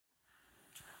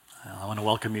to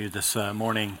welcome you this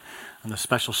morning on the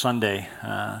special Sunday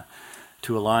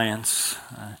to Alliance.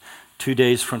 2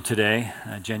 days from today,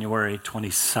 January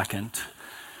 22nd,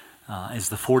 is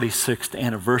the 46th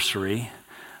anniversary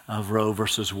of Roe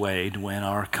versus Wade, when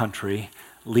our country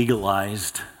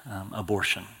legalized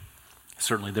abortion.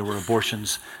 Certainly there were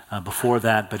abortions before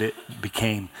that, but it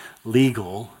became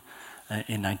legal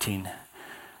in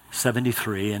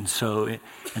 1973. And so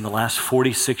in the last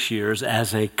 46 years,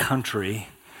 as a country,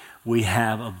 we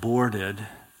have aborted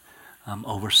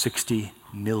over 60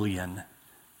 million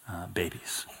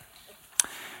babies.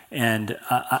 And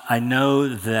I know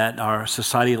that our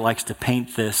society likes to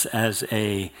paint this as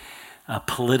a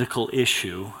political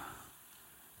issue.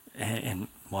 And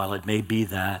while it may be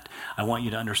that, I want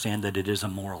you to understand that it is a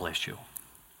moral issue.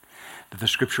 That the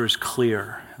scripture is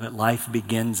clear, that life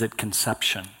begins at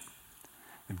conception.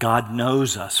 God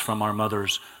knows us from our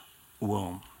mother's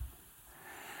womb.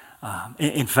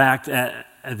 In fact,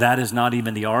 that is not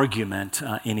even the argument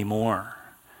anymore.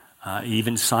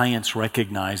 Even science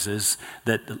recognizes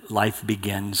that life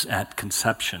begins at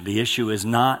conception. The issue is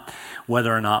not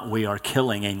whether or not we are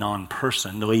killing a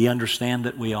non-person, though we understand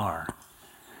that we are.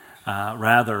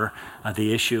 Rather,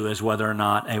 the issue is whether or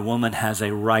not a woman has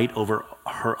a right over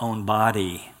her own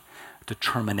body to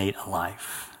terminate a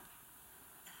life.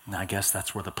 And I guess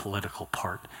that's where the political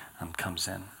part comes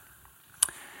in.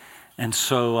 And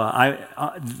so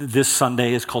this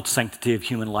Sunday is called Sanctity of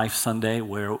Human Life Sunday,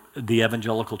 where the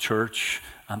evangelical church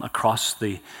across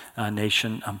the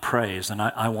nation prays. And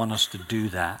I want us to do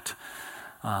that.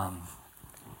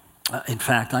 In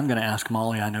fact, I'm going to ask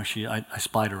Molly, I know I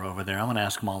spied her over there. I want to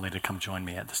ask Molly to come join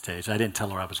me at the stage. I didn't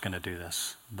tell her I was going to do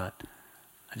this, but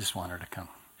I just want her to come.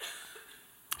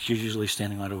 She's usually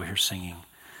standing right over here singing,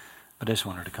 but I just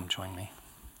want her to come join me.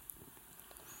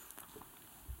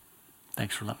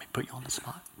 Thanks for letting me put you on the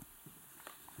spot.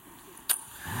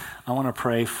 I want to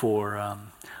pray for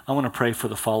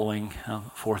the following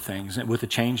four things. With the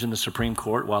change in the Supreme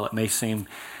Court, while it may seem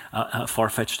a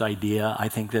far-fetched idea, I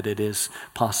think that it is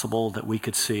possible that we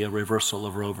could see a reversal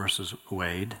of Roe versus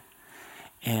Wade.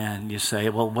 And you say,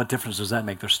 well, what difference does that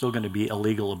make? There's still going to be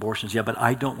illegal abortions. Yeah, but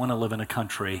I don't want to live in a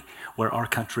country where our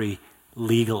country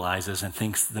legalizes and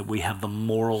thinks that we have the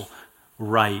moral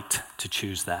right to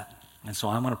choose that. And so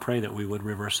I want to pray that we would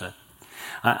reverse it.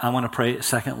 I want to pray,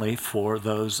 secondly, for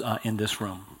those in this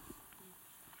room.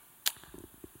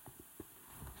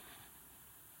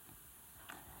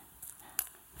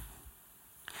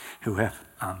 Who have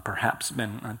perhaps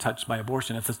been touched by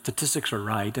abortion. If the statistics are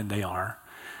right, and they are,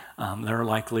 there are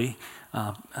likely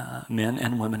men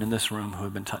and women in this room who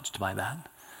have been touched by that.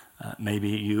 Maybe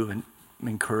you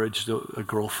encouraged a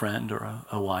girlfriend or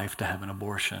a wife to have an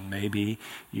abortion. Maybe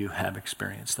you have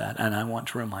experienced that. And I want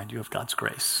to remind you of God's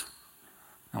grace.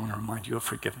 I want to remind you of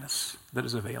forgiveness that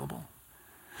is available.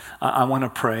 I want to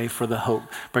pray for the Hope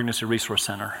Pregnancy Resource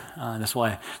Center. That's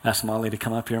why I asked Molly to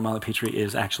come up here. Molly Petrie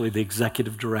is actually the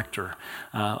executive director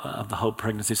of the Hope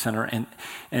Pregnancy Center, and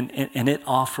it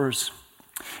offers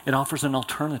an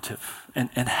alternative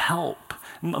and help.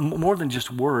 More than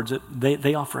just words,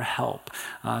 they offer help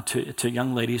to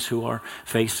young ladies who are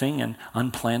facing an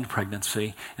unplanned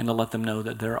pregnancy, and to let them know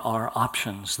that there are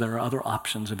options. There are other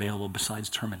options available besides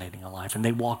terminating a life, and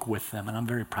they walk with them, and I'm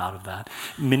very proud of that.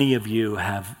 Many of you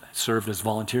have served as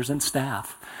volunteers and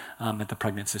staff at the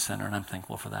Pregnancy Center, and I'm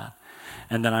thankful for that.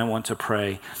 And then I want to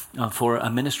pray for a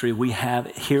ministry we have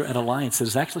here at Alliance that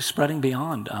is actually spreading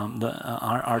beyond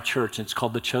our church. It's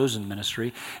called the Chosen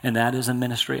Ministry, and that is a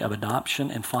ministry of adoption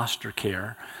and foster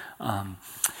care,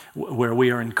 where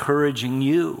we are encouraging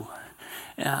you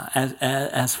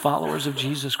as followers of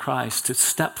Jesus Christ to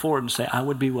step forward and say, I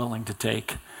would be willing to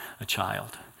take a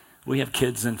child. We have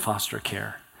kids in foster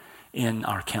care in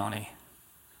our county.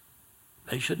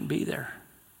 They shouldn't be there.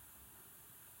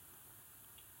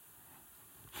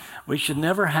 We should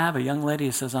never have a young lady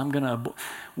who says, I'm going to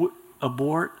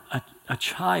abort a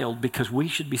child, because we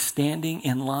should be standing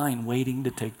in line waiting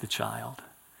to take the child.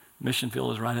 Mission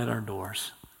field is right at our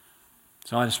doors.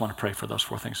 So I just want to pray for those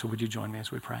four things. So would you join me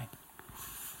as we pray?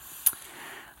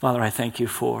 Father, I thank you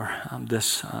for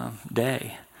this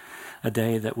day, a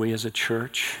day that we as a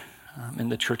church, in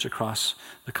the church across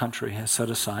the country, has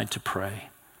set aside to pray.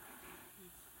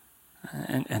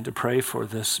 And to pray for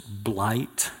this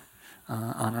blight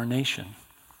on our nation.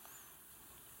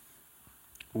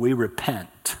 We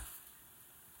repent.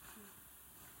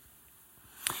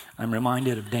 I'm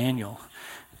reminded of Daniel,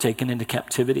 taken into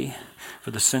captivity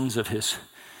for the sins of his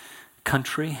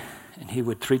country, and he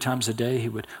would 3 times a day, he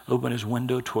would open his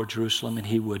window toward Jerusalem, and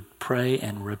he would pray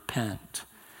and repent.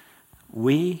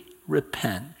 We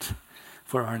repent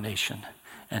for our nation,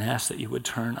 and ask that you would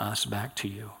turn us back to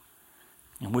you.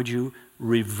 And would you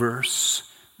reverse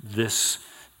this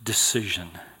decision?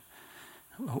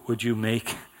 Would you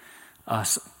make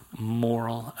us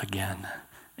moral again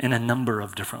in a number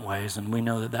of different ways? And we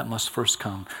know that that must first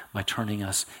come by turning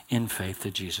us in faith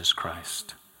to Jesus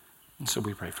Christ. And so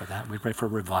we pray for that. We pray for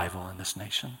revival in this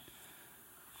nation.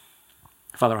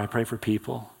 Father, I pray for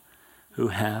people who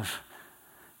have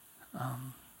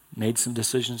made some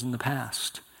decisions in the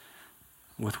past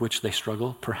with which they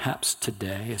struggle, perhaps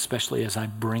today, especially as I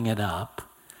bring it up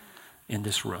in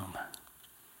this room.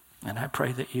 And I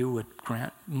pray that you would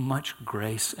grant much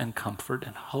grace and comfort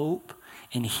and hope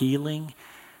and healing.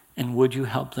 And would you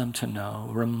help them to know,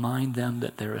 remind them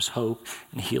that there is hope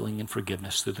and healing and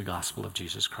forgiveness through the gospel of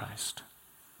Jesus Christ.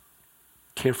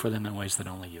 Care for them in ways that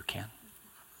only you can.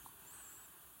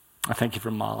 I thank you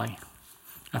for Molly.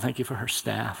 I thank you for her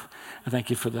staff. I thank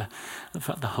you for the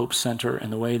Hope Center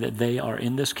and the way that they are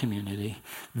in this community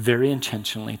very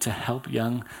intentionally to help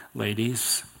young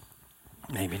ladies,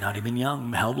 maybe not even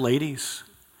young, help ladies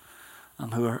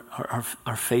who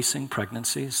are facing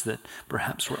pregnancies that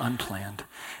perhaps were unplanned,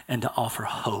 and to offer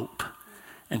hope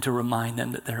and to remind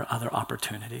them that there are other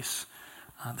opportunities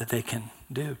that they can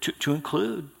do, to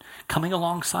include coming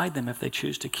alongside them if they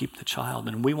choose to keep the child.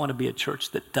 And we want to be a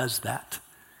church that does that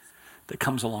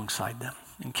comes alongside them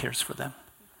and cares for them.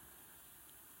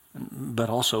 But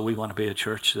also we want to be a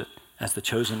church that, as the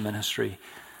chosen ministry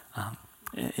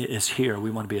is here,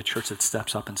 we want to be a church that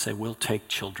steps up and say, we'll take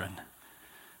children.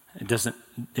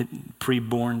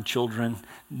 Preborn children,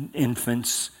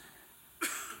 infants,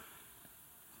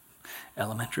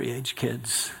 elementary age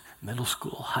kids, middle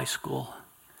school, high school,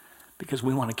 because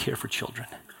we want to care for children.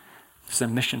 It's a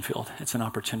mission field. It's an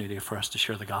opportunity for us to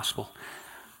share the gospel.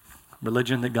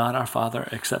 Religion that God our Father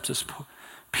accepts as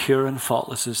pure and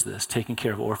faultless as this, taking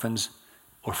care of orphans,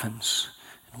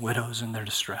 and widows in their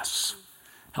distress.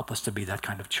 Help us to be that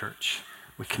kind of church.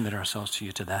 We commit ourselves to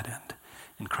you to that end.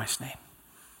 In Christ's name,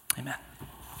 amen.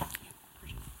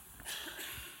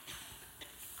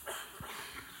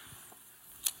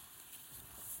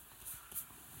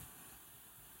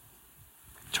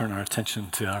 Turn our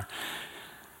attention to our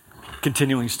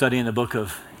continuing study in the book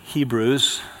of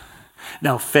Hebrews.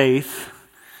 Now, faith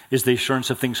is the assurance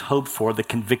of things hoped for, the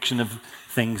conviction of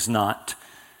things not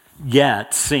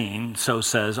yet seen, so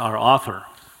says our author.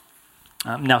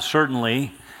 Now,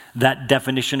 certainly, that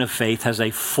definition of faith has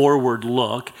a forward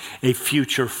look, a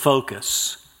future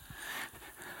focus.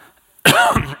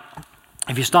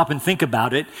 If you stop and think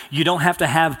about it, you don't have to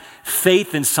have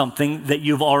faith in something that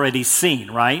you've already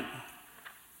seen, right?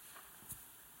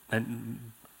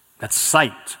 And that's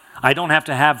sight. I don't have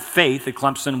to have faith that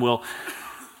Clemson will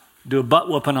do a butt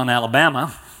whooping on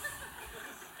Alabama.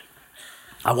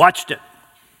 I watched it.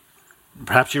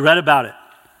 Perhaps you read about it.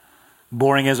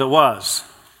 Boring as it was,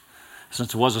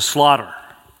 since it was a slaughter.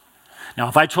 Now,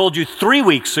 if I told you 3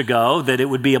 weeks ago that it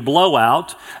would be a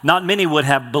blowout, not many would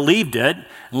have believed it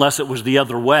unless it was the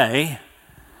other way.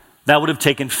 That would have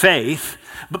taken faith,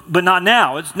 but not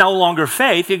now. It's no longer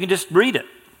faith. You can just read it.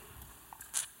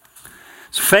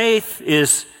 So faith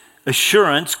is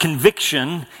assurance,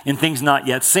 conviction in things not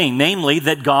yet seen, namely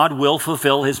that God will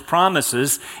fulfill his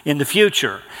promises in the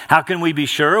future. How can we be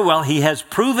sure? Well, he has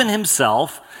proven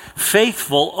himself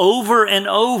faithful over and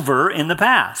over in the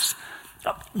past.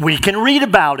 We can read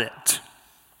about it.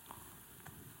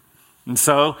 And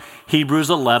so Hebrews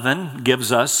 11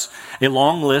 gives us a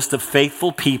long list of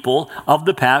faithful people of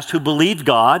the past who believed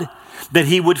God that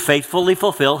he would faithfully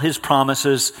fulfill his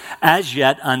promises as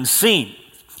yet unseen.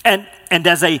 And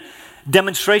as a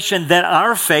demonstration that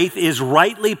our faith is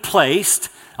rightly placed,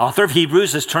 author of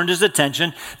Hebrews has turned his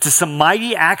attention to some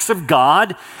mighty acts of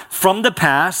God from the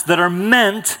past that are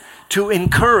meant to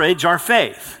encourage our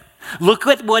faith. Look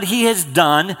at what he has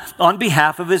done on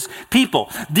behalf of his people.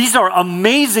 These are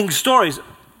amazing stories,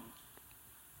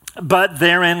 but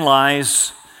therein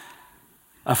lies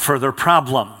a further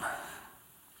problem.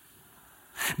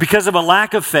 Because of a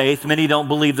lack of faith, many don't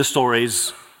believe the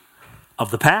stories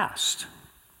of the past.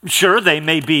 Sure, they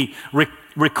may be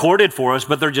recorded for us,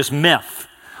 but they're just myth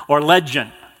or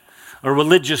legend or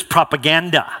religious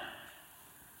propaganda.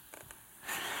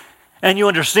 And you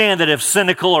understand that if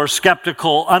cynical or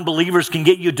skeptical unbelievers can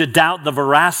get you to doubt the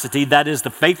veracity, that is the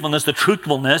faithfulness, the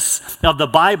truthfulness of the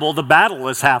Bible, the battle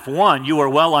is half won. You are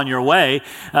well on your way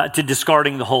to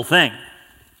discarding the whole thing.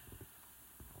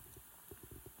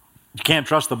 You can't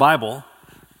trust the Bible,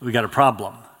 we got a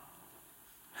problem.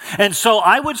 And so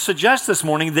I would suggest this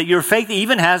morning that your faith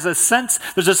even has a sense,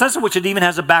 there's a sense in which it even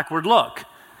has a backward look.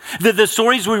 That the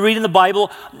stories we read in the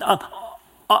Bible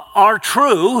are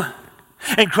true,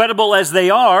 Incredible as they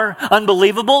are,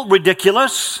 unbelievable,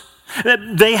 ridiculous,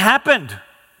 they happened.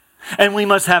 And we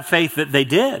must have faith that they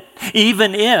did,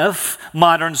 even if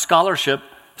modern scholarship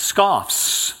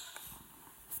scoffs.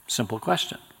 Simple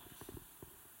question.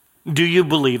 Do you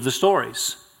believe the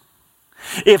stories?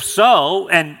 If so,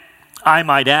 and I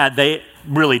might add, they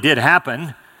really did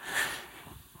happen,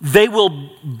 they will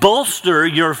bolster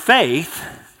your faith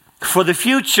for the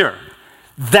future.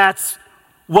 That's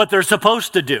what they're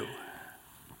supposed to do.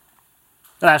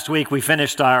 Last week we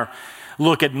finished our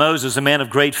look at Moses, a man of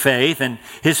great faith, and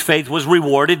his faith was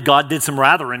rewarded. God did some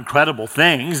rather incredible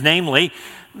things, namely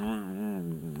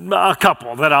a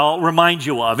couple that I'll remind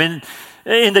you of. In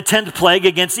the 10th plague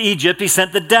against Egypt, he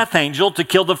sent the death angel to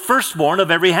kill the firstborn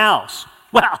of every house.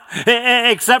 Well,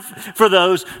 except for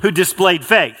those who displayed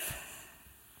faith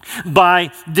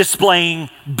by displaying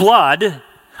blood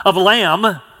of a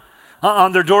lamb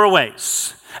on their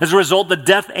doorways. As a result, the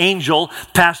death angel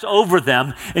passed over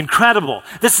them. Incredible.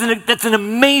 That's an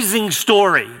amazing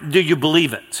story. Do you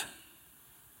believe it?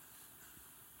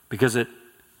 Because it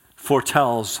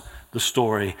foretells the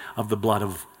story of the blood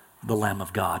of the Lamb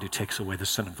of God who takes away the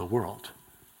sin of the world.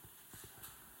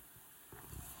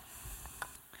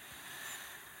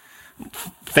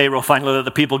 Pharaoh finally let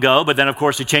the people go, but then, of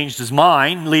course, he changed his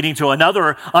mind, leading to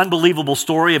another unbelievable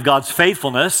story of God's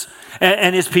faithfulness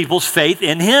and his people's faith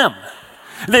in him.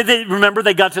 Remember,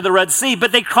 they got to the Red Sea,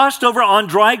 but they crossed over on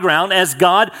dry ground as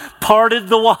God parted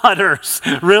the waters.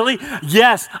 Really?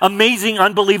 Yes, amazing,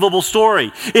 unbelievable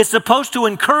story. It's supposed to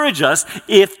encourage us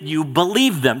if you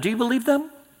believe them. Do you believe them?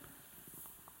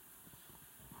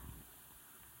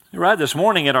 You arrived this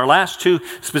morning at our last two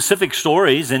specific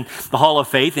stories in the Hall of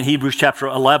Faith in Hebrews chapter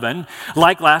 11.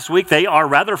 Like last week, they are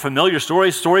rather familiar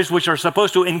stories which are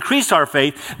supposed to increase our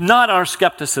faith, not our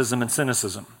skepticism and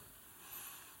cynicism.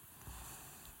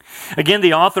 Again,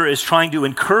 the author is trying to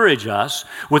encourage us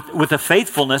with the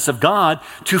faithfulness of God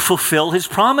to fulfill his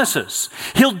promises.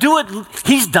 He'll do it.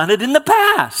 He's done it in the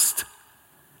past,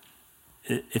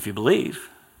 if you believe.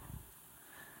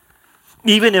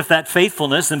 Even if that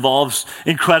faithfulness involves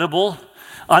incredible,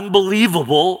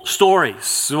 unbelievable stories.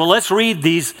 So let's read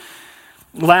these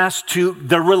last two,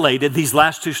 they're related, these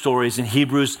last two stories in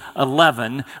Hebrews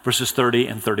 11, verses 30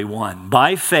 and 31.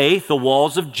 By faith, the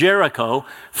walls of Jericho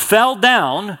fell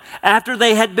down after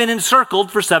they had been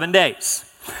encircled for 7 days.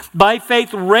 By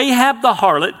faith, Rahab the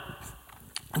harlot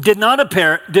did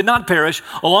not perish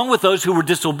along with those who were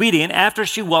disobedient after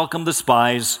she welcomed the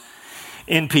spies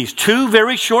in peace. Two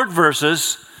very short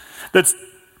verses that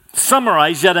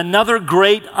summarize yet another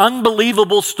great,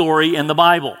 unbelievable story in the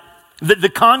Bible. The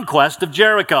conquest of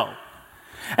Jericho.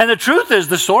 And the truth is,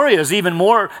 the story is even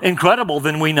more incredible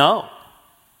than we know.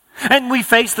 And we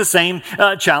face the same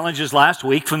challenges last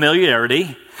week,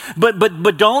 familiarity. But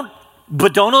don't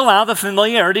allow the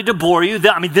familiarity to bore you.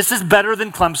 I mean, this is better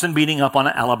than Clemson beating up on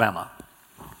Alabama.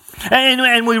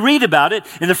 And we read about it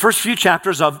in the first few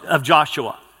chapters of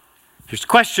Joshua. Here's the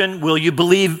question: will you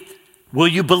believe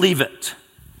it?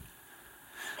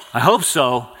 I hope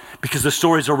so, because the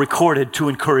stories are recorded to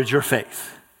encourage your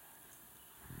faith.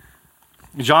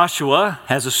 Joshua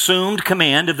has assumed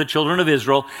command of the children of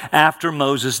Israel after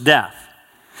Moses' death.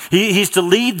 He's to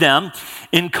lead them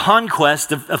in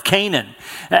conquest of Canaan.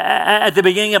 At the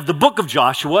beginning of the book of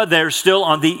Joshua, they're still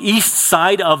on the east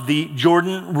side of the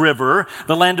Jordan River.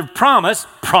 The land of promise,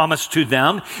 promised to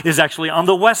them, is actually on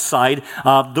the west side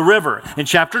of the river. In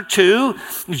chapter 2,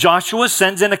 Joshua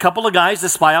sends in a couple of guys to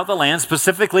spy out the land.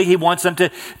 Specifically, he wants them to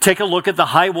take a look at the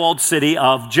high-walled city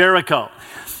of Jericho.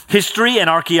 History and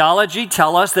archaeology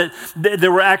tell us that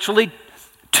there were actually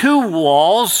two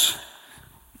walls.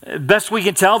 Best we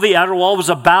can tell, the outer wall was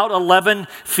about 11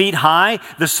 feet high.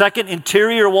 The second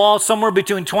interior wall, somewhere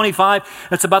between 25,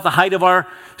 that's about the height of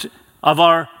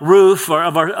our roof or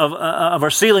of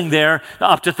our ceiling there,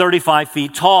 up to 35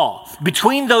 feet tall.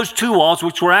 Between those two walls,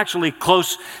 which were actually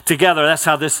close together, that's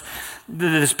how this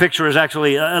picture is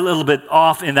actually a little bit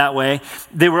off in that way.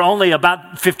 They were only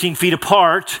about 15 feet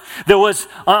apart. There was,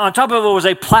 on top of it was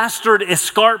a plastered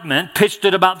escarpment pitched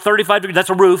at about 35 degrees. That's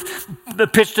a roof,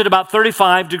 pitched at about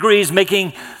 35 degrees,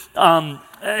 making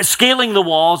scaling the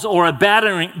walls or a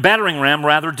battering ram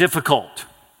rather difficult.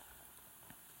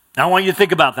 Now, I want you to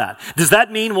think about that. Does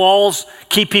that mean walls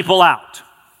keep people out?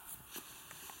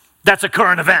 That's a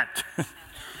current event.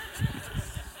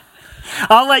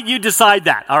 I'll let you decide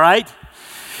that, all right?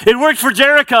 It worked for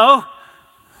Jericho,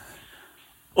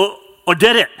 or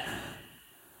did it?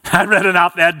 I read an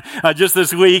op-ed just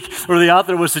this week where the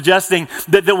author was suggesting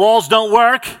that the walls don't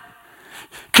work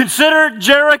Consider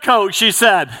Jericho, she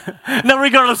said. Now,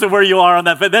 regardless of where you are on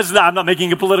that, I'm not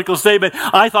making a political statement.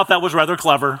 I thought that was rather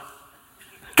clever.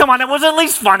 Come on, it was at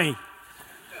least funny.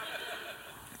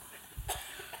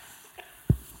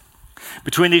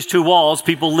 Between these two walls,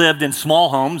 people lived in small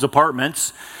homes,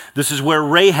 apartments. This is where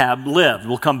Rahab lived.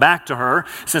 We'll come back to her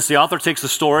since the author takes the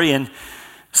story in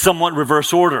somewhat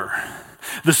reverse order.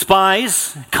 The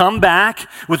spies come back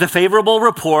with a favorable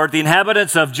report. The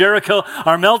inhabitants of Jericho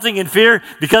are melting in fear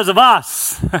because of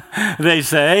us, they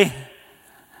say.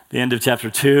 The end of chapter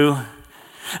 2.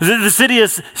 The city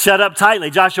is shut up tightly.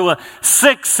 Joshua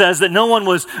 6 says that no one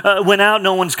went out,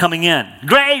 no one's coming in.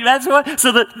 Great, that's what.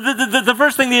 So the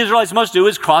first thing the Israelites must do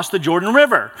is cross the Jordan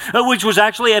River, which was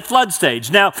actually at flood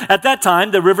stage. Now, at that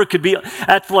time, the river could be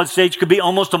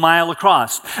almost a mile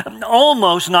across.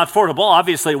 Almost not fordable.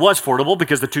 Obviously, it was fordable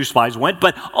because the two spies went,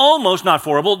 but almost not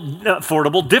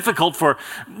fordable, difficult for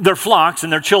their flocks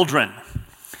and their children.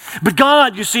 But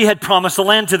God, you see, had promised the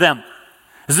land to them.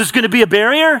 Is this going to be a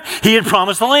barrier? He had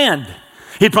promised the land.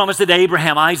 He had promised it to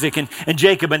Abraham, Isaac, and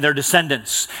Jacob and their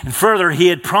descendants. And further, he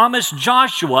had promised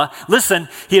Joshua,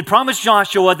 he had promised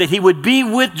Joshua that he would be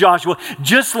with Joshua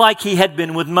just like he had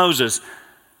been with Moses.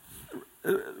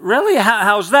 Really?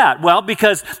 How's that? Well,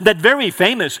 because that very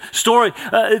famous story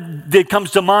that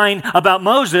comes to mind about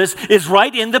Moses is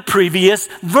right in the previous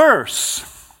verse.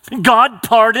 God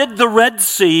parted the Red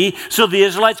Sea so the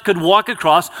Israelites could walk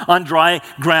across on dry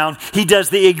ground. He does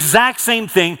the exact same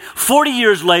thing 40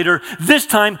 years later, this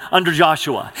time under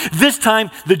Joshua. This time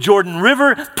the Jordan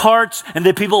River parts and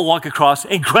the people walk across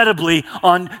incredibly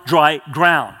on dry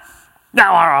ground.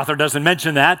 Now, our author doesn't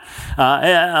mention that,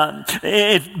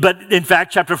 but in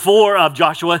fact, chapter 4 of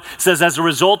Joshua says, as a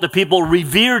result, the people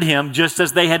revered him just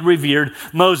as they had revered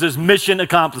Moses. Mission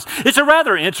accomplished. It's a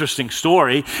rather interesting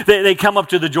story. They come up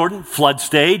to the Jordan flood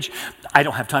stage. I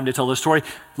don't have time to tell the story.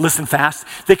 Listen fast.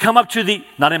 They come up to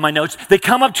not in my notes, they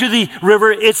come up to the river.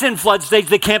 It's in flood stage.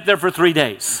 They camp there for 3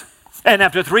 days. And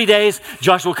after 3 days,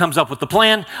 Joshua comes up with the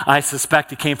plan. I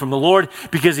suspect it came from the Lord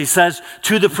because he says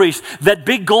to the priest, that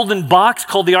big golden box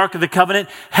called the Ark of the Covenant,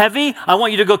 heavy, I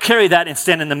want you to go carry that and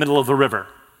stand in the middle of the river.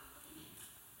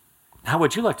 How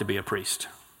would you like to be a priest?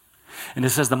 And it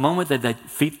says the moment that their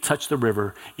feet touched the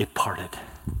river, it parted.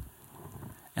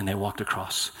 And they walked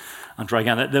across on dry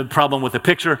ground. The problem with the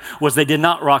picture was they did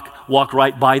not walk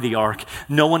right by the ark.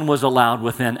 No one was allowed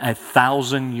within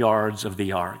 1,000 yards of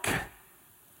the ark.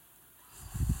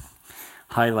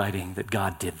 Highlighting that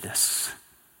God did this.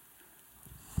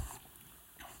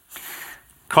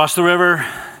 Cross the river,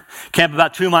 camp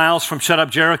about 2 miles from shut up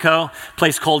Jericho,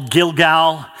 place called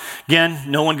Gilgal. Again,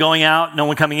 no one going out, no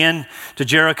one coming in to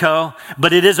Jericho,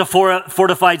 but it is a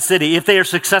fortified city. If they are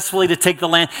successfully to take the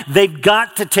land, they've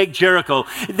got to take Jericho.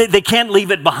 They can't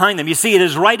leave it behind them. You see, it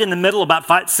is right in the middle, about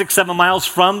 5, 6, 7 miles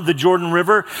from the Jordan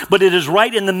River, but it is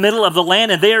right in the middle of the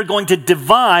land, and they are going to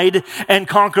divide and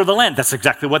conquer the land. That's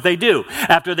exactly what they do.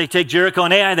 After they take Jericho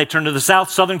and Ai, they turn to the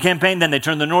southern campaign, then they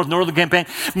turn to the northern campaign.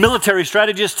 Military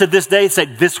strategists to this day say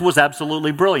this was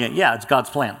absolutely brilliant. Yeah, it's God's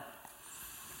plan.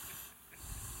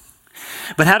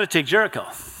 But how to take Jericho?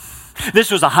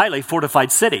 This was a highly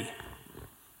fortified city.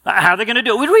 How are they going to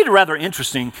do it? We read a rather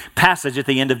interesting passage at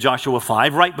the end of Joshua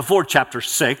 5, right before chapter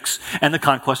 6 and the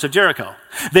conquest of Jericho.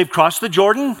 They've crossed the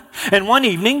Jordan, and one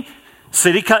evening,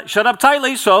 city shut up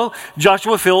tightly, so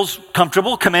Joshua feels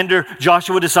comfortable. Commander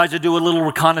Joshua decides to do a little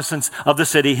reconnaissance of the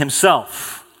city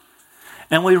himself.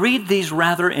 And we read these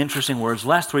rather interesting words,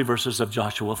 last 3 verses of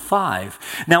Joshua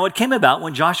 5. Now, it came about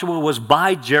when Joshua was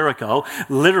by Jericho,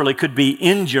 literally could be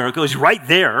in Jericho, he's right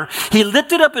there. He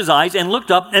lifted up his eyes and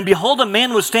looked up, and behold, a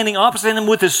man was standing opposite him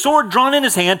with his sword drawn in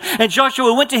his hand. And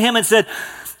Joshua went to him and said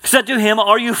to him,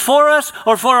 are you for us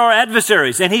or for our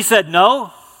adversaries? And he said,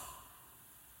 no.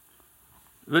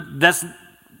 But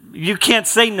you can't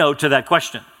say no to that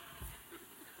question.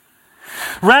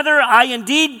 Rather, I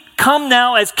indeed come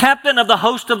now as captain of the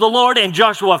host of the Lord. And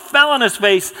Joshua fell on his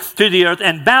face to the earth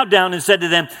and bowed down and said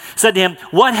to him,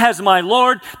 what has my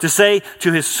Lord to say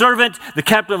to his servant? The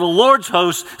captain of the Lord's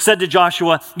host said to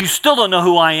Joshua, you still don't know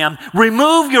who I am.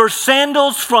 Remove your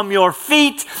sandals from your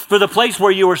feet, for the place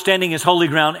where you are standing is holy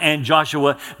ground. And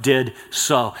Joshua did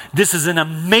so. This is an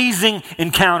amazing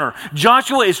encounter.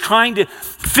 Joshua is trying to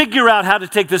figure out how to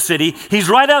take the city. He's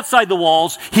right outside the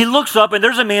walls. He looks up and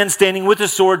there's a man standing with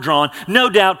his sword drawn. No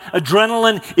doubt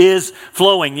adrenaline is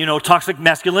flowing, toxic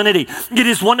masculinity. It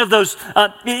is one of those,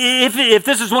 if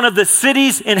this is one of the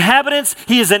city's inhabitants,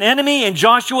 he is an enemy, and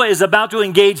Joshua is about to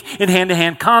engage in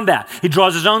hand-to-hand combat. He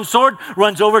draws his own sword,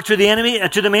 runs over to the enemy,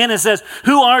 to the man, and says,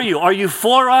 "Who are you? Are you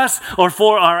for us or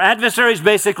for our adversaries?"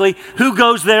 Basically, who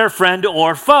goes there, friend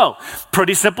or foe?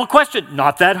 Pretty simple question,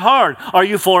 not that hard. Are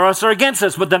you for us or against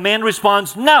us? But the man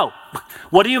responds, "No."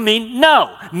 What do you mean,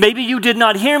 no? Maybe you did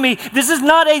not hear me. This is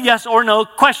not a yes or no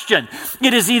question.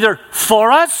 It is either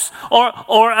for us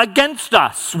or against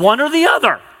us, one or the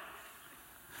other.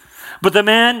 But the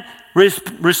man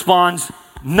responds,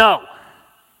 "No.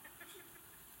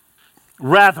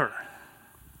 Rather,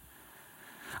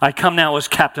 I come now as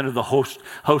captain of the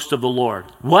host of the Lord."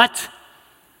 What?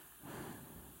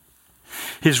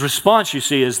 His response, you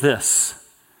see, is this: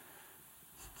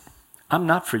 "I'm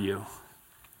not for you.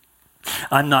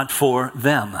 I'm not for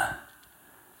them.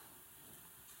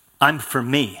 I'm for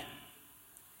me.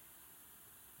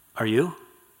 Are you?"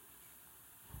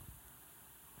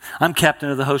 I'm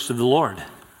captain of the host of the Lord.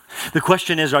 The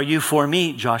question is, are you for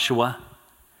me, Joshua?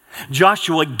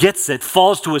 Joshua gets it,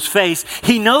 falls to his face.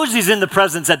 He knows he's in the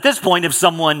presence at this point of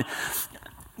someone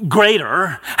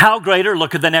greater. How greater?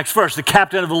 Look at the next verse. The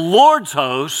captain of the Lord's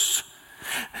host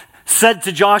said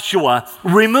to Joshua,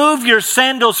 "Remove your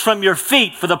sandals from your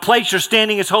feet, for the place you're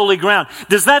standing is holy ground."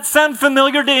 Does that sound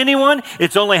familiar to anyone?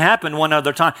 It's only happened one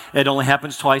other time. It only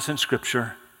happens twice in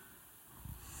Scripture.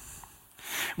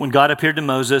 When God appeared to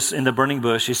Moses in the burning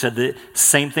bush, he said the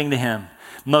same thing to him.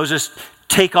 "Moses,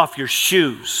 take off your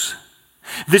shoes.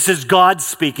 This is God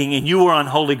speaking, and you are on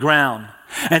holy ground."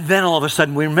 And then all of a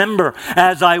sudden, remember,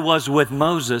 as I was with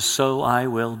Moses, so I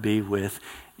will be with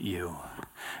you.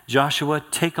 Joshua,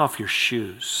 take off your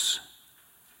shoes.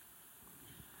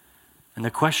 And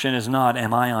the question is not,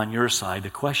 am I on your side? The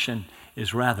question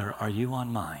is rather, are you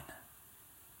on mine?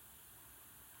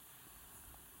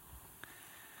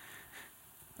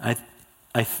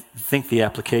 I think the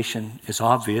application is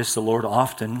obvious. The Lord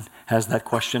often has that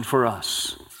question for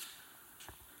us.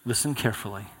 Listen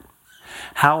carefully.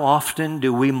 How often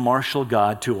do we marshal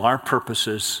God to our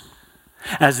purposes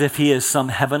as if he is some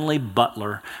heavenly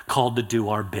butler called to do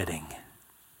our bidding?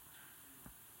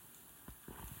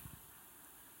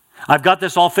 I've got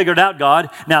this all figured out, God.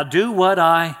 Now do what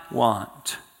I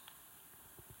want.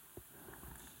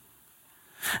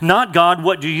 Not, "God,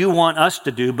 what do you want us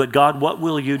to do?" but, "God, what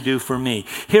will you do for me?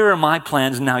 Here are my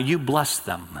plans. Now you bless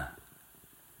them."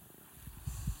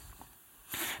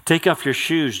 Take off your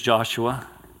shoes, Joshua,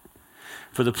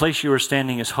 for the place you are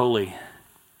standing is holy.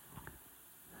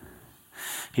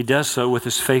 He does so with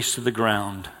his face to the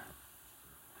ground.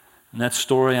 And that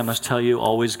story, I must tell you,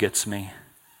 always gets me.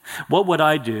 What would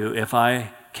I do if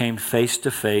I came face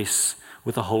to face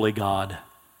with a holy God?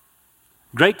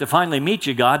 Great to finally meet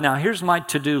you, God. Now here's my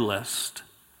to-do list.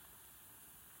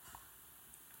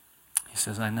 He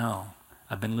says, "I know.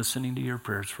 I've been listening to your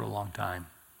prayers for a long time."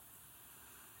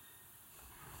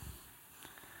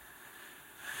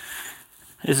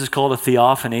 This is called a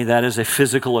theophany. That is a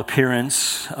physical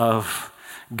appearance of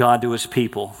God to his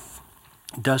people.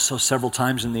 It does so several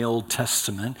times in the Old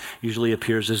Testament. Usually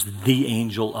appears as the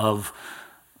angel of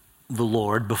the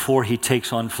Lord before he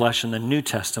takes on flesh in the New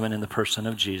Testament in the person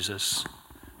of Jesus.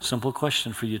 Simple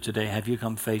question for you today. Have you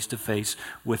come face to face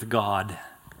with God?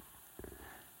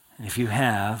 And if you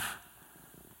have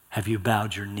you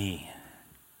bowed your knee?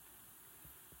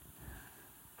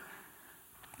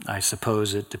 I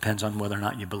suppose it depends on whether or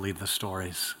not you believe the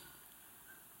stories.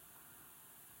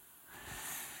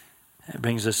 It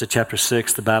brings us to chapter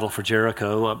 6, the battle for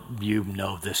Jericho. You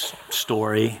know this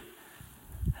story.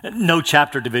 No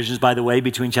chapter divisions, by the way,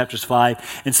 between chapters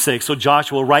 5 and 6. So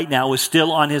Joshua right now is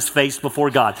still on his face before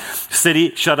God.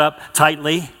 City shut up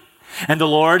tightly. And the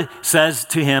Lord says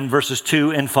to him, verses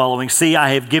 2 and following, "See,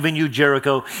 I have given you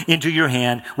Jericho into your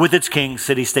hand with its king,"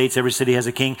 city states, every city has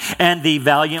a king, "and the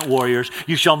valiant warriors.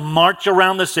 You shall march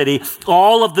around the city,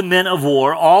 all of the men of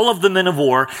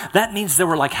war." That means there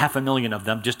were like 500,000 of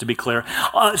them, just to be clear,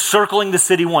 circling the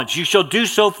city once. "You shall do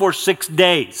so for 6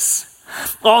 days.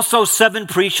 Also 7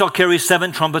 priests shall carry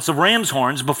 7 trumpets of ram's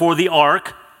horns before the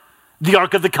ark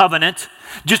of the covenant."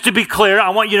 Just to be clear, I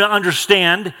want you to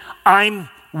understand, I'm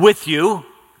with you.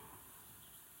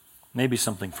 Maybe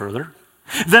something further.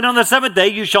 "Then on the 7th day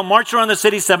you shall march around the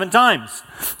city 7 times,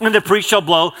 and the priests shall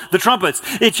blow the trumpets.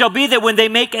 It shall be that when they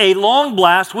make a long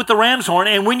blast with the ram's horn,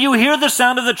 and when you hear the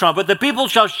sound of the trumpet, the people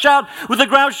shall shout with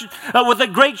a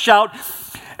great shout,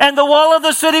 and the wall of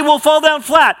the city will fall down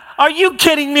flat." Are you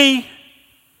kidding me?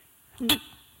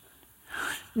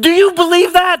 Do you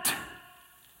believe that?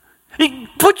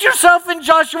 Put yourself in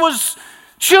Joshua's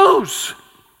shoes.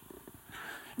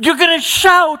 You're going to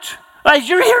shout as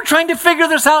you're here trying to figure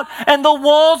this out, and the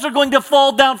walls are going to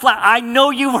fall down flat. I know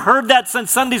you've heard that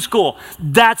since Sunday school.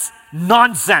 That's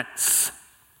nonsense.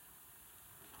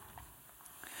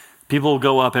 People will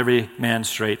go up, every man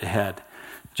straight ahead.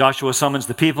 Joshua summons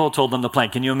the people, told them the plan.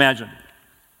 Can you imagine?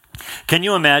 Can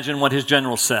you imagine what his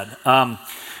general said?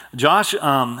 Josh, you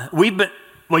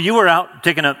were out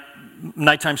taking a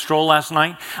nighttime stroll last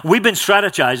night. We've been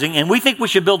strategizing, and we think we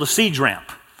should build a siege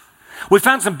ramp. We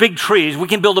found some big trees. We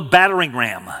can build a battering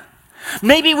ram.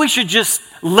 Maybe we should just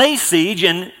lay siege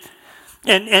and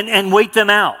wait them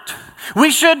out.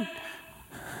 We should,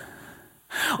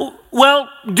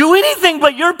 do anything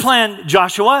but your plan,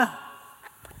 Joshua.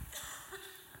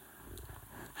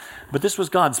 But this was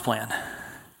God's plan.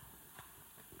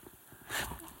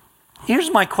 Here's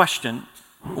my question.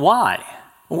 Why?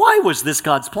 Why was this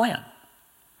God's plan?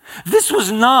 This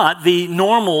was not the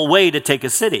normal way to take a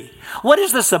city. What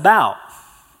is this about?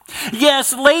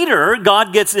 Yes, later,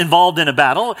 God gets involved in a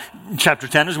battle. Chapter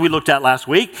 10, as we looked at last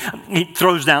week, he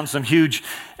throws down some huge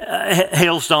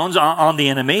hailstones on the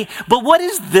enemy. But what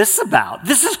is this about?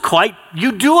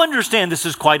 You do understand this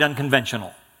is quite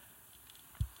unconventional.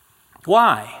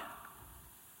 Why?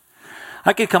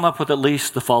 I could come up with at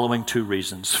least the following two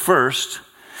reasons. First,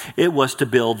 it was to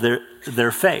build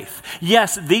their faith.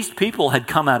 Yes, these people had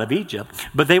come out of Egypt,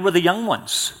 but they were the young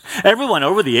ones. Everyone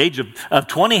over the age of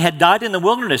 20 had died in the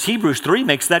wilderness. Hebrews 3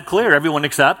 makes that clear. Everyone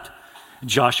except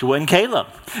Joshua and Caleb.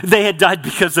 They had died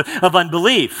because of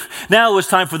unbelief. Now it was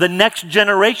time for the next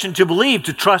generation to believe,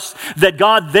 to trust that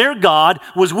God, their God,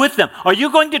 was with them. Are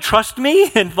you going to trust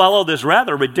me and follow this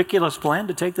rather ridiculous plan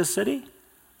to take this city?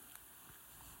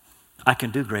 I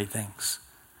can do great things.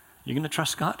 You going to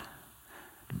trust God?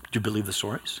 Do you believe the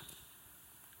stories?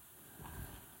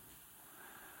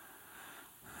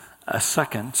 A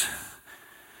second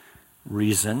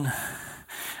reason,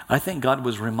 I think God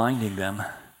was reminding them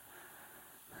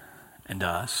and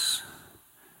us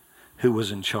who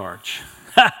was in charge.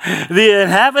 The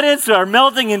inhabitants are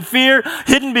melting in fear,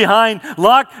 hidden behind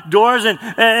locked doors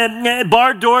and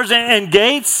barred doors and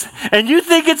gates. And you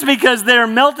think it's because they're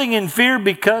melting in fear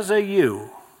because of you.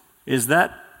 Is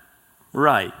that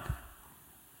right?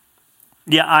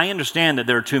 Yeah, I understand that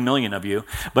there are 2 million of you,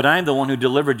 but I am the one who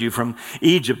delivered you from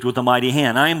Egypt with a mighty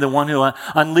hand. I am the one who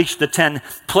unleashed the 10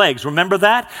 plagues. Remember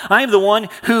that? I am the one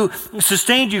who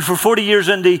sustained you for 40 years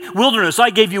in the wilderness. I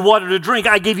gave you water to drink.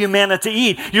 I gave you manna to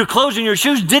eat. Your clothes and your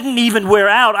shoes didn't even wear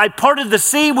out. I parted the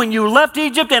sea when you left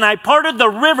Egypt, and I parted the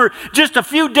river just a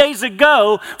few days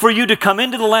ago for you to come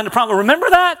into the land of promise. Remember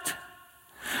that?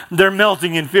 They're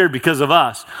melting in fear because of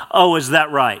us. Oh, is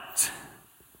that right?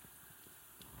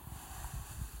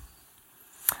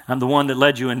 I'm the one that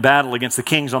led you in battle against the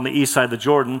kings on the east side of the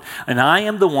Jordan, and I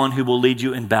am the one who will lead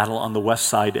you in battle on the west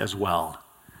side as well.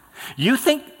 You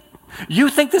think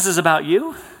this is about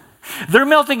you? They're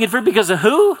melting in fear because of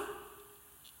who?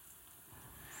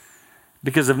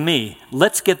 Because of me.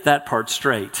 Let's get that part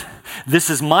straight.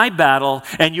 This is my battle,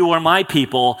 and you are my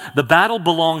people. The battle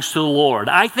belongs to the Lord.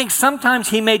 I think sometimes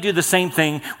he may do the same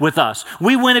thing with us.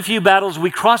 We win a few battles,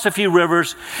 we cross a few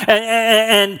rivers,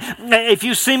 and a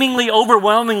few seemingly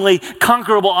overwhelmingly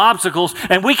conquerable obstacles,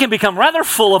 and we can become rather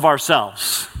full of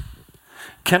ourselves.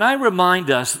 Can I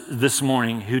remind us this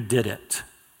morning who did it?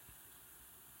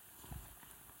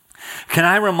 Can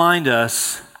I remind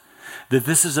us that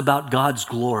this is about God's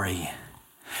glory,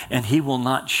 and he will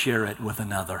not share it with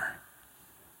another?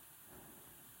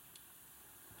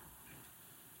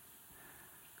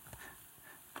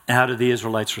 How did the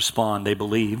Israelites respond? They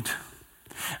believed.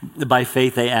 By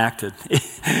faith, they acted.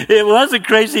 It was a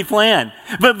crazy plan,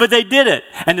 but they did it.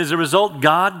 And as a result,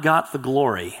 God got the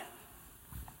glory.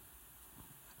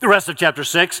 The rest of chapter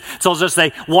 6 tells us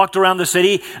they walked around the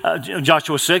city,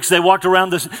 Joshua 6, they walked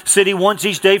around the city once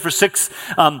each day for 6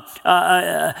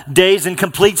 days in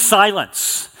complete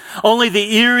silence. Only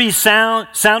the eerie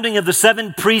sounding of the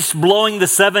 7 priests blowing the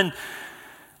 7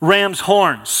 ram's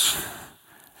horns.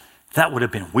 That would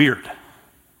have been weird.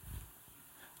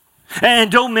 And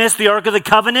don't miss the Ark of the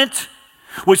Covenant,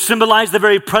 which symbolized the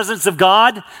very presence of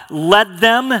God, led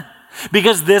them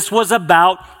because this was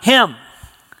about him.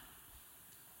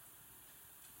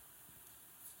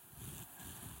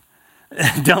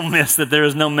 Don't miss that there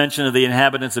is no mention of the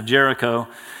inhabitants of Jericho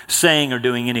saying or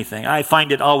doing anything. I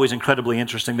find it always incredibly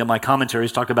interesting that my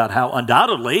commentaries talk about how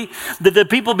undoubtedly that the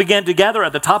people began to gather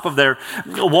at the top of their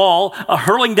wall,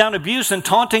 hurling down abuse and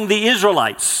taunting the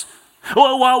Israelites.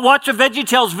 Well, watch a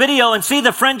VeggieTales video and see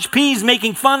the French peas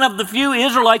making fun of the few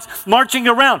Israelites marching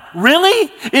around.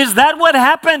 Really? Is that what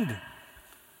happened?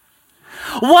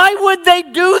 Why would they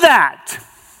do that?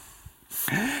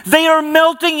 They are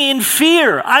melting in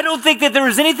fear. I don't think that there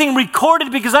is anything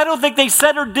recorded because I don't think they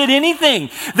said or did anything.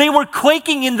 They were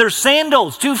quaking in their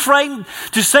sandals, too frightened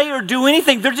to say or do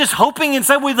anything. They're just hoping in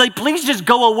some way, like, please just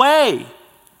go away.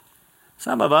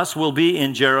 Some of us will be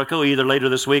in Jericho either later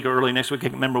this week or early next week. I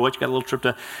can't remember which. Got a little trip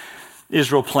to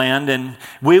Israel planned. And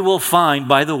we will find,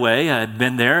 by the way, I've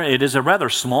been there. It is a rather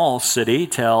small city,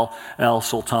 Tel El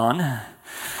Sultan.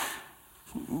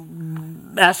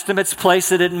 Estimates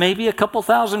place it at maybe a couple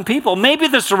thousand people. Maybe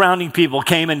the surrounding people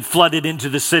came and flooded into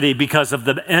the city because of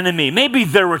the enemy. Maybe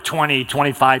there were 20,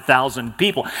 25,000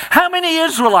 people. How many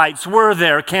Israelites were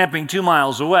there camping 2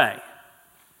 miles away?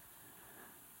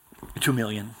 2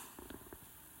 million.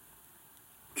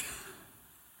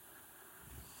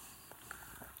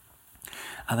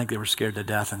 I think they were scared to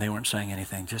death and they weren't saying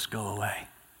anything. Just go away.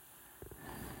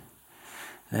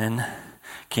 Then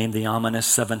came the ominous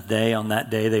seventh day. On that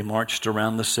day, they marched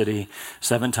around the city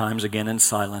 7 times, again in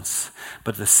silence.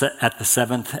 But at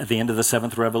the end of the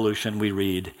seventh revolution, we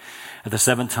read, at the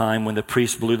 7th time, when the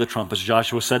priest blew the trumpets,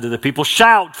 Joshua said to the people,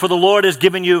 shout, for the Lord has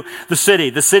given you the city.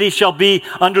 The city shall be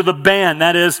under the ban,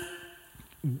 that is,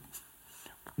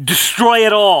 destroy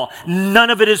it all. None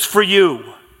of it is for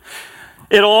you.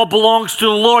 It all belongs to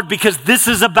the Lord because this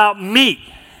is about me.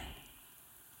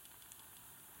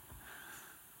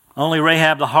 Only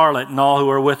Rahab the harlot and all who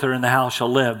are with her in the house shall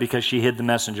live, because she hid the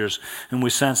messengers whom we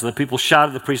sent. So the people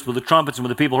shouted, the priest blew the trumpets, and when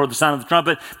the people heard the sound of the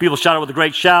trumpet, people shouted with a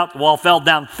great shout. The wall fell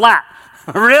down flat.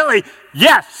 Really?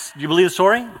 Yes. Do you believe the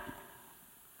story?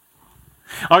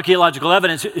 Archaeological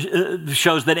evidence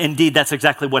shows that indeed that's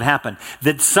exactly what happened.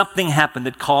 That something happened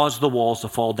that caused the walls to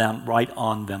fall down right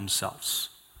on themselves.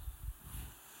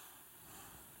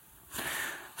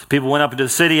 People went up into the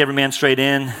city, every man straight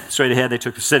ahead, they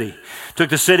took the city. Took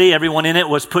the city, everyone in it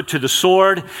was put to the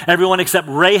sword, everyone except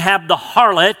Rahab the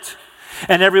harlot,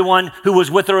 and everyone who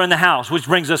was with her in the house, which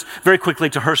brings us very quickly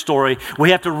to her story.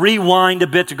 We have to rewind a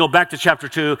bit to go back to chapter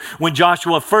 2, when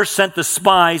Joshua first sent the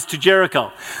spies to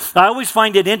Jericho. I always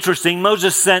find it interesting,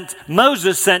 Moses sent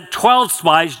 12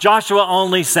 spies, Joshua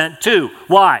only sent 2.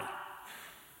 Why?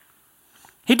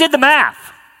 He did the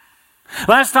math.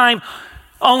 Last time,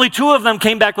 only 2 of them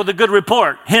came back with a good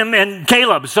report, him and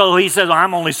Caleb. So he says,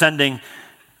 I'm only sending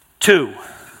 2.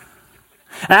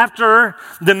 After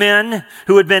the men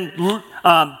who had been,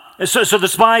 so the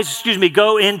spies,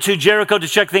 go into Jericho to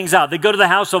check things out. They go to the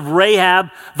house of Rahab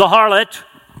the harlot,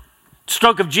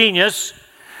 stroke of genius.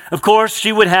 Of course,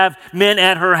 she would have men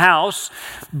at her house.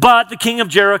 But the king of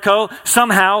Jericho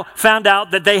somehow found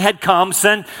out that they had come,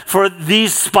 sent for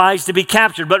these spies to be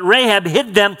captured. But Rahab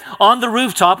hid them on the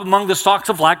rooftop among the stalks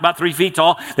of flax, about 3 feet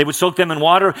tall. They would soak them in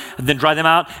water and then dry them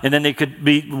out, and then they could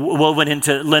be woven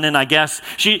into linen, I guess.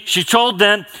 She told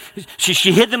them,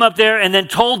 she hid them up there and then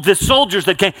told the soldiers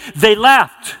that came, they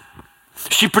left.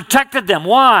 She protected them.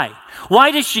 Why?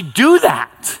 Why did she do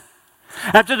that?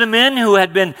 After the men who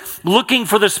had been looking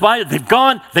for the spies, they've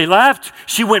gone, they left,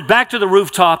 she went back to the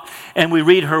rooftop, and we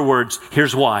read her words.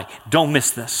 Here's why. Don't miss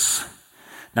this.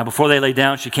 Now, before they lay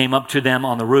down, she came up to them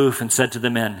on the roof and said to the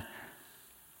men,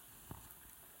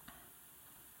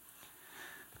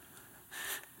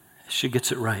 she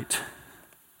gets it right.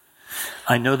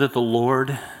 I know that the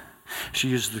Lord, she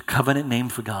used the covenant name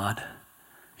for God,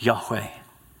 Yahweh,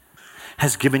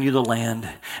 has given you the land,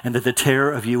 and that the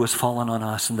terror of you has fallen on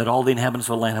us, and that all the inhabitants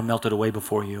of the land have melted away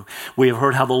before you. We have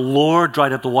heard how the Lord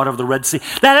dried up the water of the Red Sea.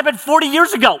 That happened 40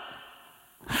 years ago.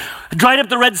 Dried up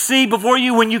the Red Sea before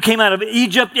you when you came out of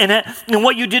Egypt, and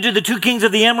what you did to the 2 kings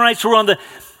of the Amorites who were on the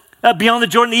beyond the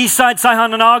Jordan, the east side,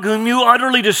 Sihon and Og, whom you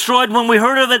utterly destroyed. When we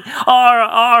heard of it,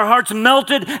 our hearts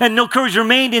melted, and no courage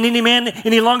remained in any man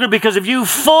any longer because of you.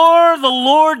 For the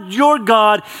Lord your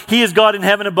God, He is God in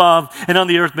heaven above and on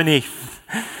the earth beneath.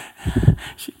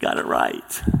 She got it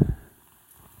right.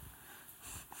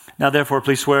 Now therefore,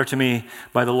 please swear to me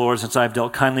by the Lord, since I have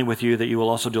dealt kindly with you, that you will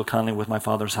also deal kindly with my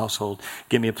father's household.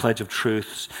 Give me a pledge of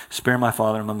truth. Spare my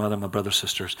father and my mother and my brothers,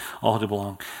 sisters, all who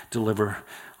belong. Deliver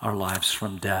our lives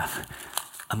from death.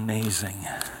 Amazing.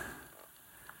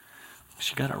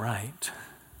 She got it right.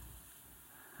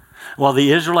 While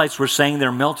the Israelites were saying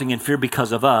they're melting in fear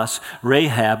because of us,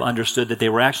 Rahab understood that they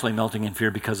were actually melting in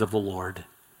fear because of the Lord.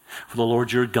 For the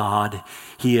Lord your God,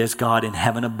 He is God in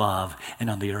heaven above and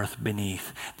on the earth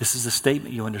beneath. This is a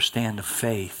statement you understand of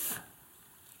faith.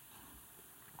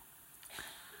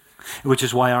 Which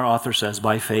is why our author says,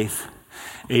 by faith,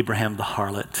 Abraham the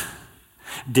harlot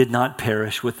did not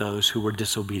perish with those who were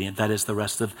disobedient. That is the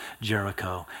rest of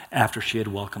Jericho, after she had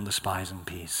welcomed the spies in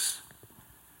peace.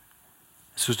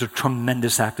 This was a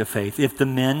tremendous act of faith. If the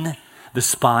men the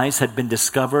spies had been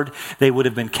discovered, they would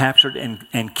have been captured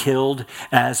and killed,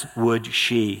 as would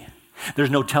she.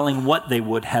 There's no telling what they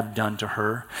would have done to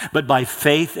her. But by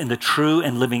faith in the true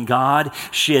and living God,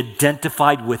 she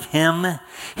identified with him,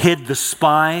 hid the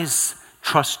spies,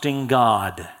 trusting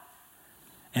God.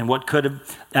 And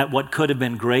at what could have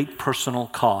been great personal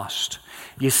cost.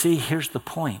 You see, here's the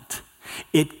point.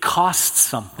 It costs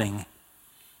something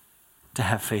to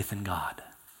have faith in God.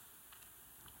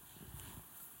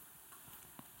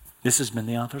 This has been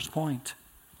the author's point.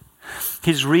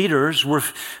 His readers were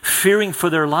fearing for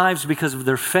their lives because of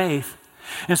their faith.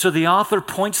 And so the author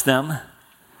points them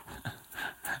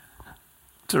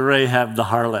to Rahab the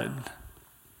harlot.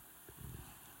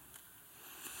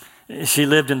 She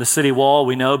lived in the city wall,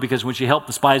 we know, because when she helped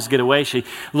the spies get away, she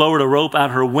lowered a rope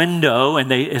out her window and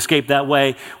they escaped that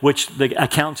way, which the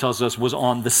account tells us was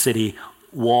on the city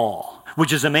wall,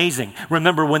 which is amazing.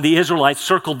 Remember when the Israelites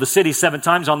circled the city 7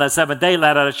 times on that 7th day,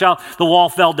 let out a shout, the wall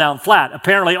fell down flat.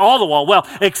 Apparently all the wall, well,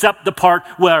 except the part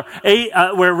where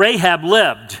Rahab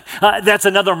lived. That's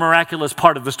another miraculous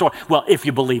part of the story. Well, if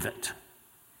you believe it.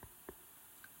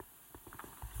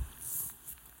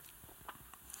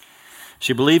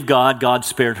 She believed God. God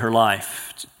spared her life.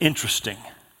 It's interesting.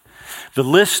 The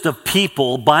list of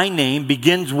people by name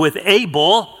begins with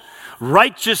Abel,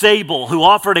 righteous Abel, who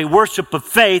offered a worship of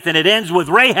faith, and it ends with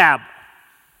Rahab,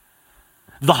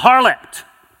 the harlot,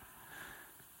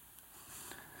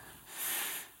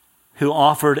 who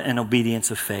offered an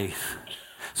obedience of faith.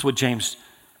 That's what James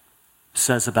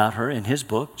says about her in his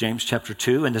book, James chapter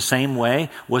 2. In the same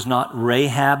way, was not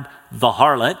Rahab the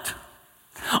harlot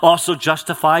also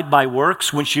justified by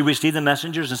works when she received the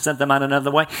messengers and sent them out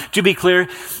another way? To be clear,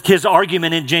 his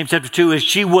argument in James chapter 2 is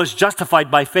she was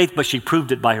justified by faith, but she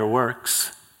proved it by her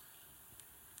works.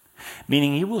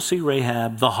 Meaning you will see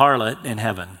Rahab the harlot in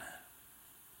heaven.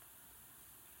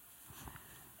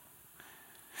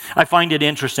 I find it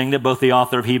interesting that both the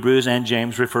author of Hebrews and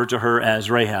James refer to her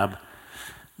as Rahab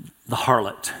the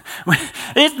harlot.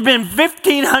 It's been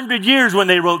 1,500 years when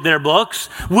they wrote their books.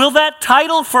 Will that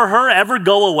title for her ever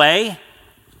go away?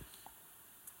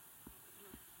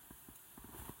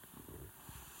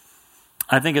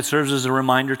 I think it serves as a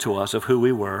reminder to us of who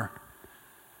we were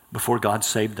before God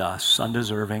saved us,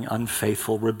 undeserving,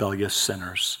 unfaithful, rebellious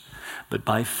sinners. But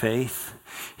by faith,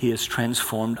 he has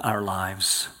transformed our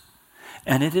lives.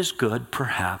 And it is good,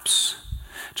 perhaps,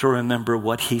 to remember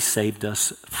what he saved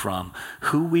us from,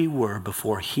 who we were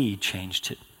before he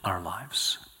changed our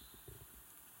lives.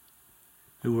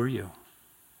 Who were you?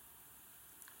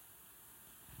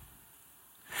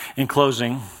 In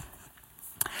closing,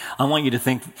 I want you to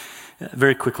think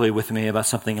very quickly with me about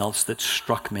something else that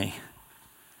struck me.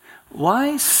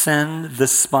 Why send the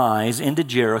spies into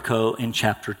Jericho in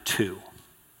chapter 2?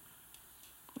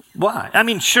 Why? I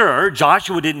mean, sure,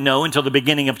 Joshua didn't know until the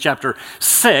beginning of chapter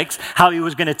 6 how he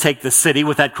was going to take the city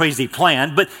with that crazy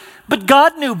plan, but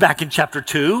God knew back in chapter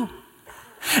 2.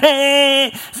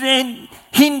 And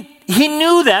he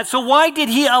knew that, so why did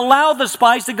he allow the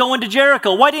spies to go into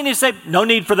Jericho? Why didn't he say, no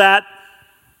need for that,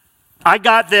 I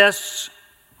got this?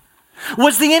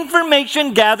 Was the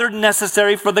information gathered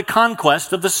necessary for the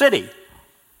conquest of the city?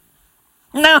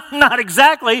 No, not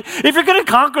exactly. If you're going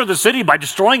to conquer the city by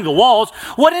destroying the walls,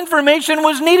 what information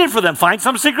was needed for them? Find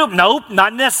some secret? Nope,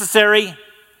 not necessary.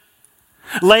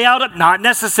 Lay out, not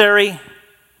necessary.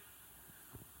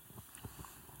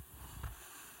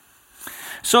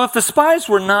 So if the spies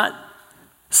were not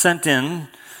sent in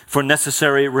for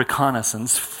necessary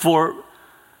reconnaissance, for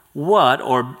what,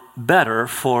 or better,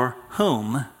 for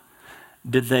whom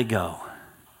did they go?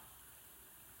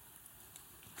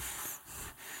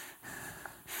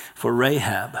 For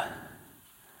Rahab,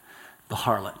 the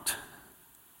harlot,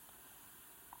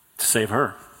 to save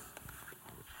her.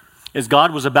 As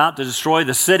God was about to destroy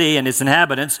the city and its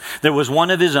inhabitants, there was one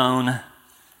of his own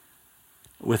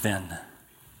within.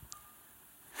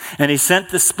 And he sent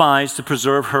the spies to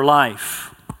preserve her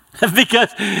life. Because,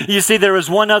 you see, there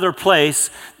is one other place,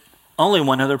 only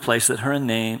one other place that her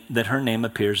name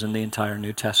appears in the entire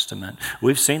New Testament.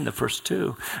 We've seen the first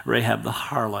two, Rahab the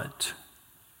harlot.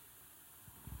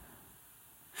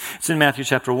 It's in Matthew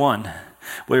chapter 1,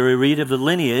 where we read of the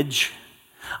lineage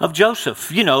of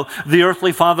Joseph, you know, the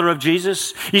earthly father of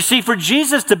Jesus. You see, for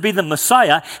Jesus to be the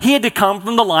Messiah, he had to come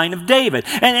from the line of David.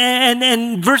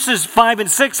 And verses 5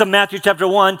 and 6 of Matthew chapter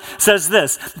 1 says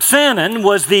this: Phanon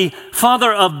was the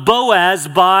father of Boaz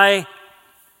by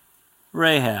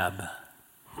Rahab.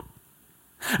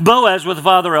 Boaz was the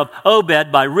father of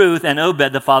Obed by Ruth, and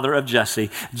Obed the father of Jesse.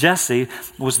 Jesse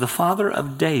was the father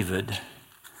of David,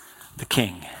 the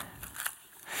king.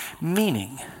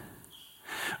 Meaning,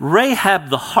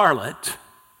 Rahab the harlot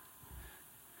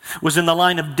was in the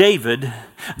line of David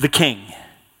the king.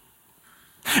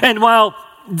 And while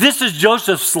this is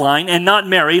Joseph's line and not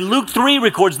Mary, Luke 3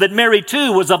 records that Mary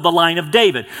too was of the line of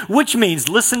David, which means,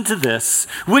 listen to this,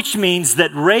 which means that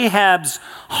Rahab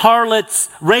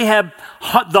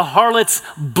the harlot's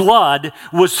blood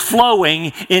was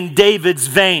flowing in David's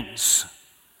veins.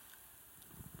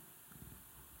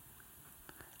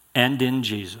 And in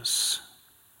Jesus.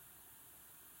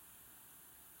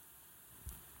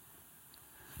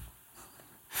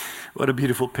 What a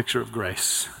beautiful picture of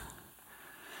grace.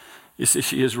 You see,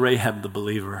 she is Rahab the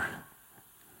believer,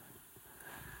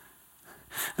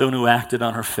 the one who acted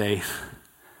on her faith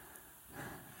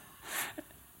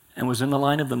and was in the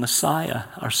line of the Messiah,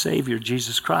 our Savior,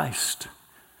 Jesus Christ.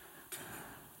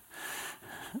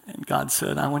 And God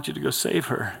said, I want you to go save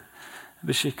her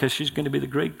because she's going to be the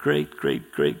great, great,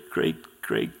 great, great, great,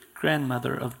 great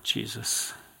grandmother of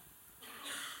Jesus.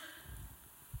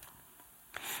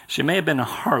 She may have been a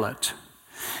harlot,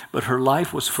 but her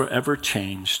life was forever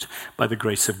changed by the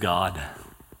grace of God.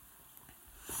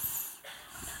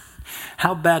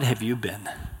 How bad have you been?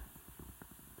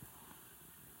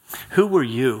 Who were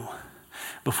you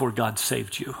before God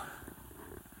saved you?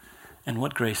 And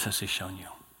what grace has He shown you?